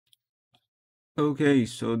Okay,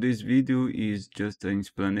 so this video is just an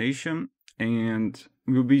explanation and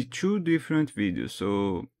will be two different videos.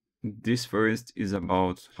 So this first is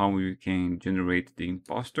about how we can generate the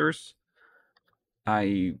imposters.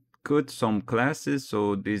 I cut some classes,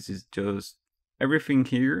 so this is just everything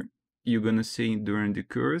here you're gonna see during the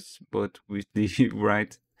course, but with the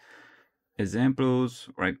right examples,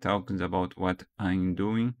 right talkings about what I'm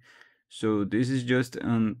doing. So this is just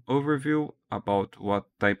an overview about what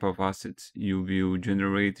type of assets you will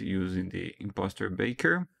generate using the imposter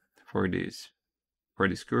baker for this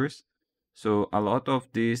course. So a lot of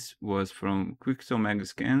this was from Quixel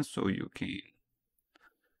Megascan, so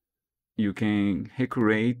you can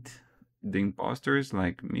recreate the imposters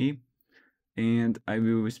like me, and I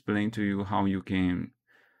will explain to you how you can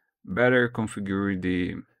better configure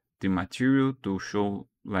the material to show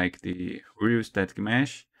like the real static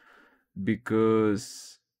mesh,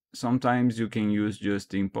 because sometimes you can use just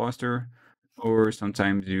the imposter, or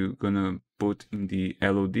sometimes you're gonna put in the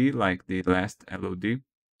LOD like the last LOD.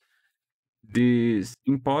 These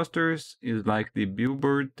imposters is like the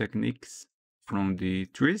billboard techniques from the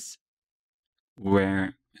trees,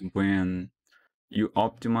 where when you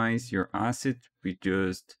optimize your asset with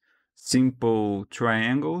just simple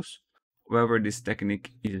triangles. However, this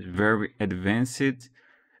technique is very advanced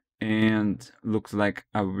and looks like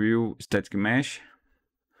a real static mesh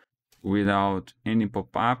without any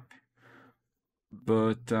pop-up,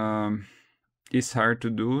 but it's hard to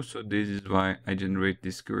do, so this is why I generate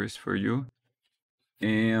this course for you.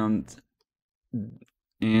 And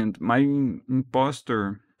my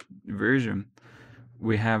imposter version,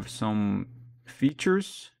 we have some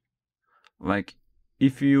features, like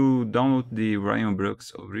if you download the Ryan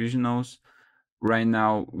Brooks originals, right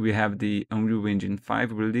now we have the Unreal Engine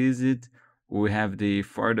 5 released, we have the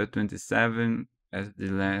 4.27 as the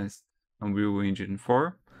last Unreal Engine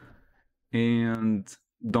 4, and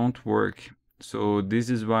don't work. So this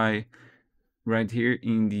is why right here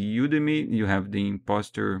in the Udemy you have the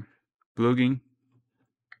imposter plugin,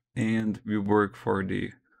 and we work for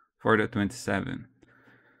the 4.27.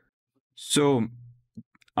 So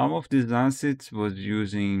all of these assets was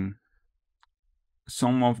using,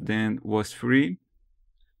 some of them was free,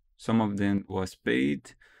 some of them was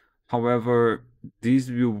paid. However, this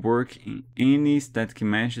will work in any static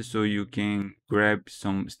mesh, so you can grab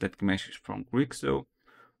some static meshes from Quixel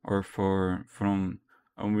or from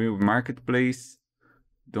Unreal Marketplace.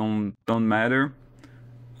 Don't matter.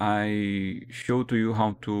 I show to you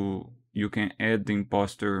how you can add the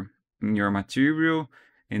imposter in your material,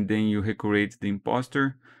 and then you recreate the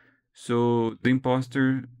imposter. So the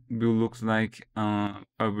imposter will look like a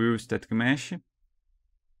real static mesh,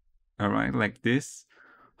 all right, like this.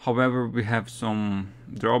 However, we have some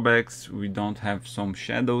drawbacks. We don't have some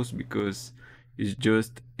shadows because it's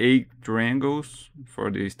just 8 triangles for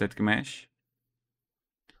the static mesh.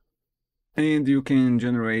 And you can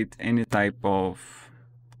generate any type of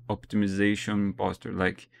optimization imposter,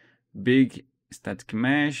 like big static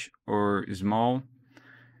mesh or small.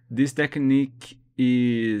 This technique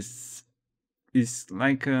is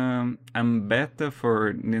like a beta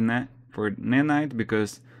for Nanite,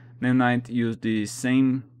 because Nanite use the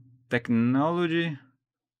same technology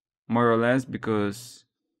more or less, because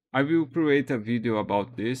I will create a video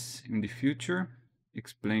about this in the future,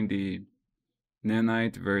 explain the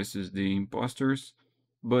Nanite versus the imposters,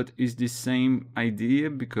 but it's the same idea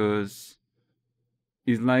because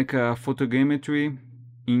it's like a photogrammetry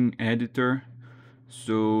in editor.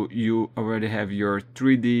 So you already have your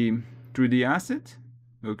 3D asset,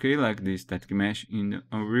 okay, like the static mesh in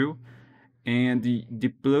Unreal, and the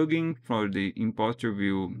plugin for the imposter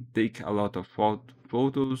will take a lot of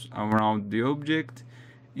photos around the object,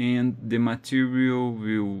 and the material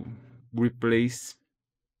will replace.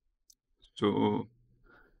 So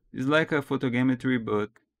it's like a photogrammetry,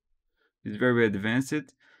 but it's very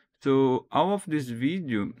advanced. So all of this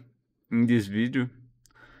video, in this video,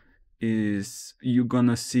 is you're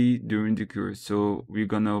gonna see during the course. So we're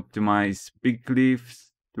gonna optimize big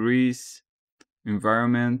cliffs, trees,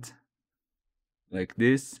 environment, like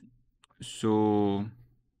this. So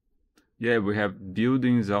yeah, we have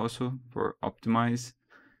buildings also for optimize.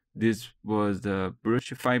 This was the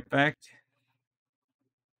Brushify pack,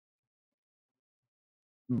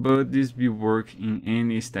 but this will work in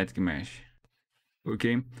any static mesh.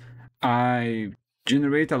 Okay, I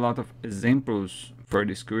generate a lot of examples for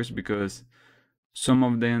this course because some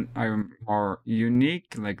of them are more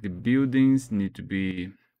unique, like the buildings need to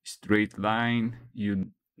be straight line.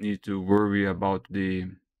 You need to worry about the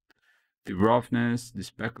roughness, the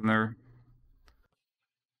specular.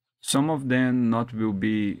 Some of them not will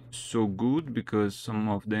be so good because some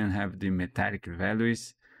of them have the metallic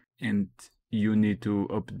values and you need to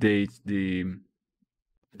update the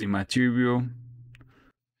material,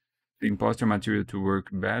 the imposter material to work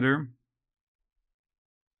better.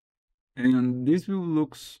 And this will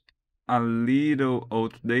looks a little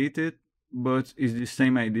outdated, but it's the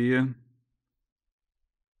same idea.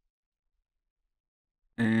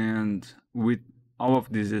 And with all of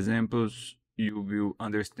these examples, you will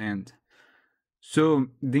understand. So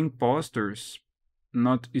the imposters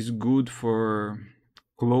not is good for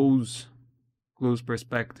close close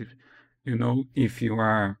perspective. You know, if you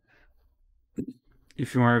are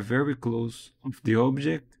very close of the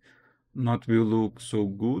object, not will look so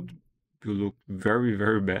good, will look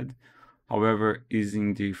very bad. However, is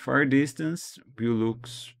in the far distance, will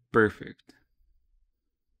looks perfect.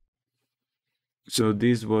 So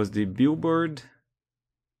this was the billboard,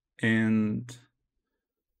 and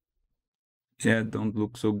yeah, don't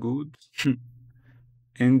look so good.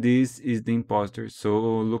 And this is the imposter, so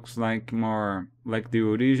looks like more like the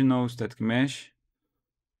original static mesh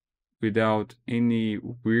without any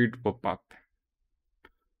weird pop-up.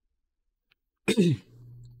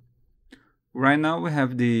 Right now we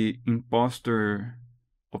have the imposter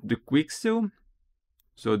of the Quixel.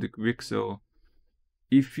 So the Quixel,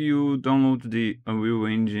 if you download the Unreal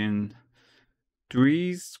Engine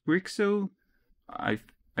 3's Quixel, I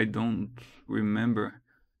I don't remember.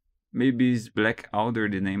 Maybe it's Black Alder,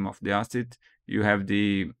 the name of the asset. You have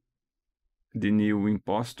the new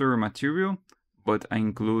imposter material, but I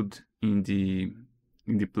include in the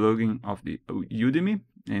plugin of the Udemy,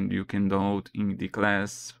 and you can download in the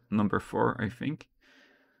class number 4, I think,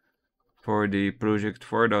 for the project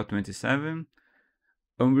 4.27.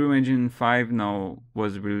 Unreal Engine 5 now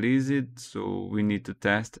was released, so we need to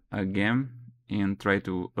test again and try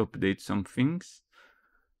to update some things.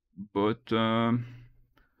 But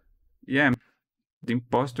yeah, the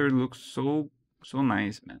imposter looks so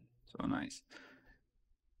nice, man, so nice.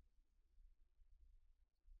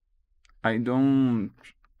 I don't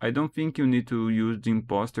I don't think you need to use the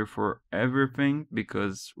imposter for everything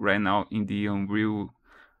because right now in the Unreal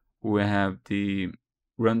we have the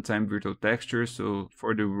runtime virtual texture. So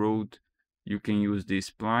for the road you can use the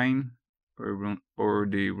spline or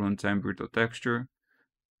the runtime virtual texture.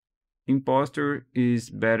 Imposter is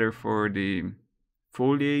better for the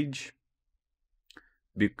foliage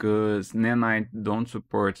because Nanite don't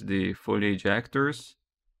support the foliage actors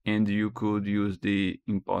and you could use the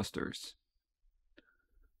imposters.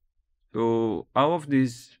 So all of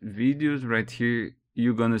these videos right here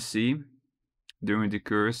you're gonna see during the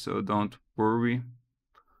course, so don't worry.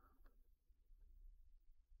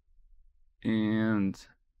 And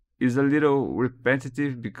it's a little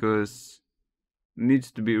repetitive because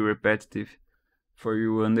needs to be repetitive for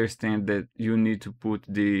you understand that you need to put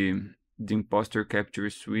the imposter capture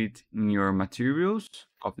suite in your materials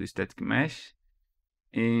of the static mesh,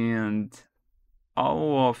 and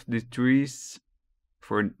all of the trees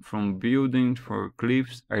for from building for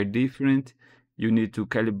cliffs are different. You need to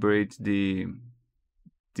calibrate the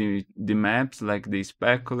maps like the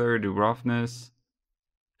specular, the roughness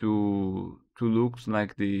to look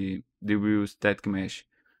like the real static mesh.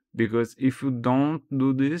 Because if you don't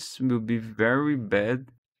do this, it will be very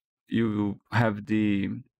bad. You will have the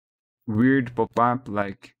weird pop-up,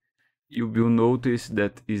 like you will notice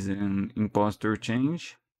that is an imposter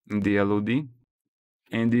change in the LOD,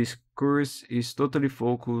 and this course is totally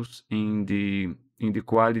focused in the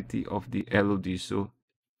quality of the LOD. So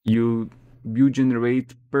you you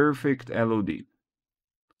generate perfect LOD.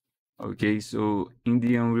 Okay, so in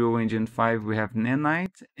the Unreal Engine 5 we have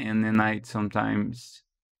Nanite, and Nanite sometimes,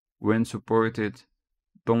 when supported,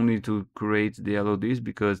 don't need to create the LODs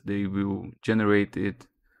because they will generate it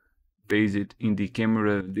based in the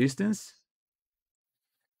camera distance.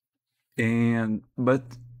 And but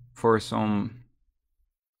for some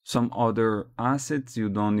other assets you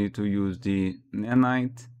don't need to use the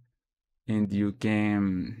Nanite, and you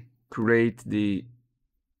can create the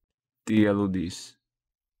LODs.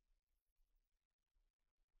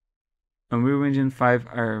 Unreal Engine 5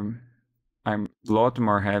 are a lot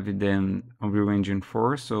more heavy than Unreal Engine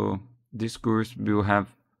 4, so this course will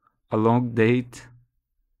have a long date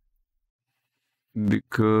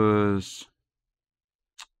because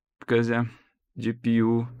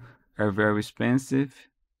GPU are very expensive,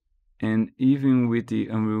 and even with the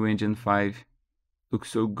Unreal Engine 5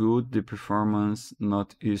 looks so good, the performance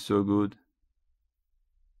not is so good.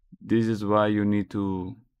 This is why you need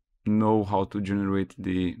to know how to generate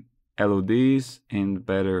the LODs and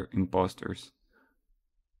better imposters.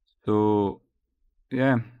 So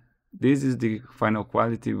yeah, This is the final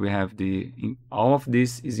quality. We have all of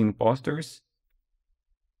this is imposters,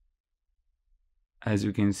 as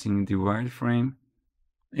you can see in the wireframe,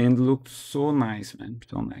 and looks so nice, man,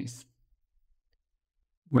 so nice.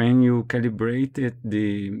 When you calibrate it,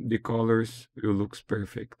 the colors will looks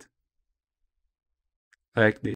perfect, like this.